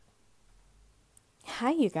Hi,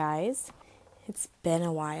 you guys. It's been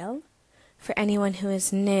a while. For anyone who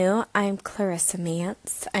is new, I'm Clarissa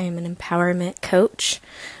Mance. I am an empowerment coach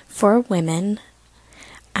for women.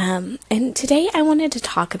 And today I wanted to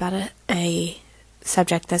talk about a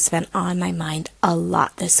subject that's been on my mind a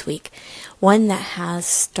lot this week. One that has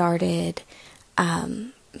started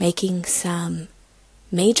making some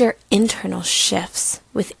major internal shifts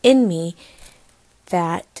within me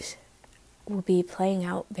that will be playing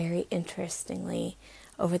out very interestingly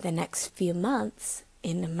over the next few months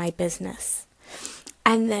in my business.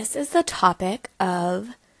 And this is the topic of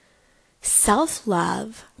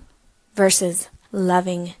self-love versus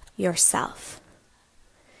loving yourself.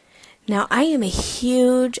 Now, I am a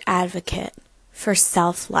huge advocate for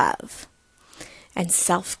self-love and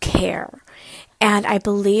self-care. And I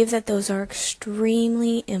believe that those are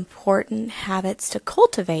extremely important habits to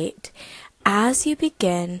cultivate as you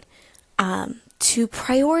begin to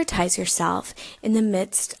prioritize yourself in the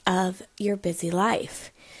midst of your busy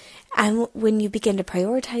life. And when you begin to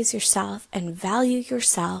prioritize yourself and value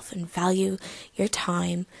your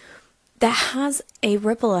time, that has a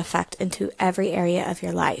ripple effect into every area of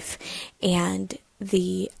your life. And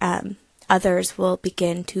the others will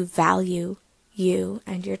begin to value you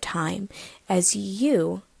and your time as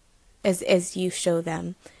you show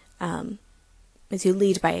them, as you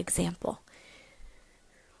lead by example.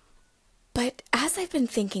 But as I've been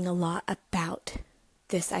thinking a lot about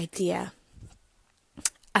this idea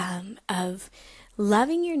of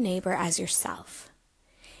loving your neighbor as yourself,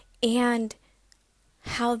 and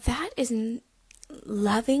how that is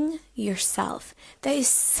loving yourself, that is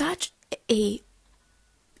such a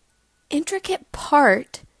intricate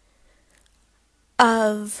part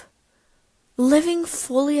of living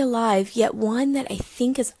fully alive, yet one that I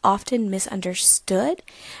think is often misunderstood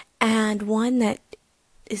and one that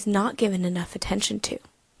is not given enough attention to.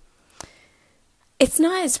 It's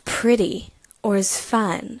not as pretty or as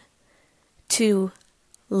fun to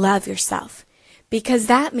love yourself, because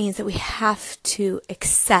that means that we have to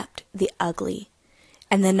accept the ugly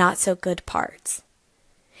and the not so good parts.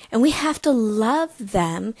 And we have to love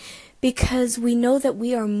them because we know that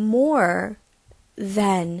we are more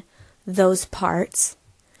than those parts,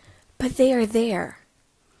 but they are there.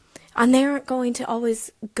 And they aren't going to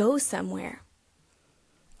always go somewhere.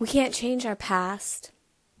 We can't change our past.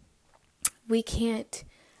 We can't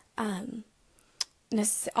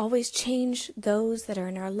always change those that are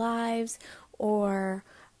in our lives, or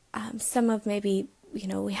some of maybe,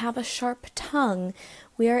 we have a sharp tongue.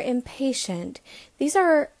 We are impatient. These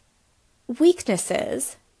are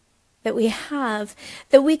weaknesses that we have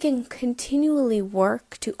that we can continually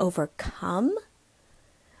work to overcome,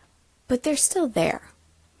 but they're still there.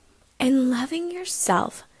 And loving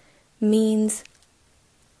yourself means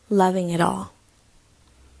loving it all.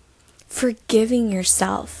 Forgiving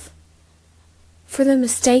yourself for the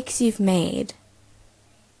mistakes you've made,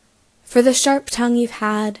 for the sharp tongue you've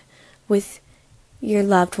had with your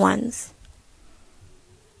loved ones,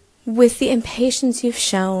 with the impatience you've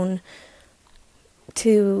shown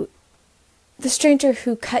to the stranger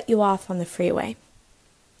who cut you off on the freeway.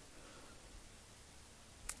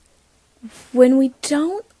 When we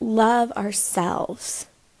don't love ourselves,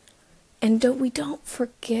 and we don't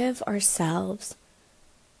forgive ourselves,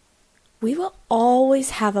 we will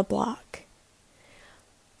always have a block.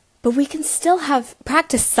 But we can still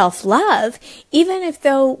practice self-love, even if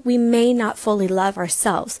though we may not fully love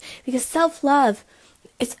ourselves. Because self-love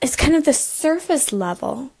is kind of the surface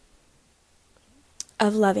level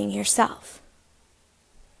of loving yourself.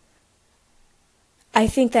 I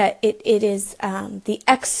think that it is the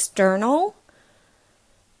external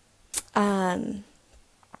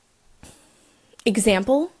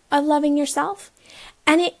example of loving yourself,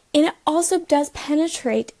 and it also does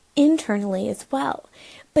penetrate internally as well,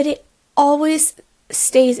 but it always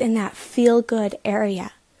stays in that feel-good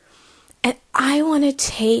area. And I want to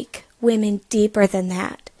take women deeper than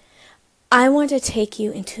that. I want to take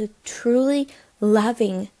you into truly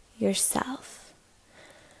loving yourself.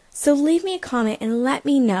 So leave me a comment and let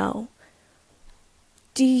me know,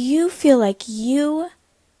 do you feel like you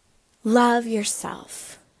love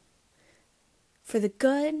yourself for the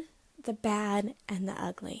good, the bad, and the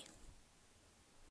ugly?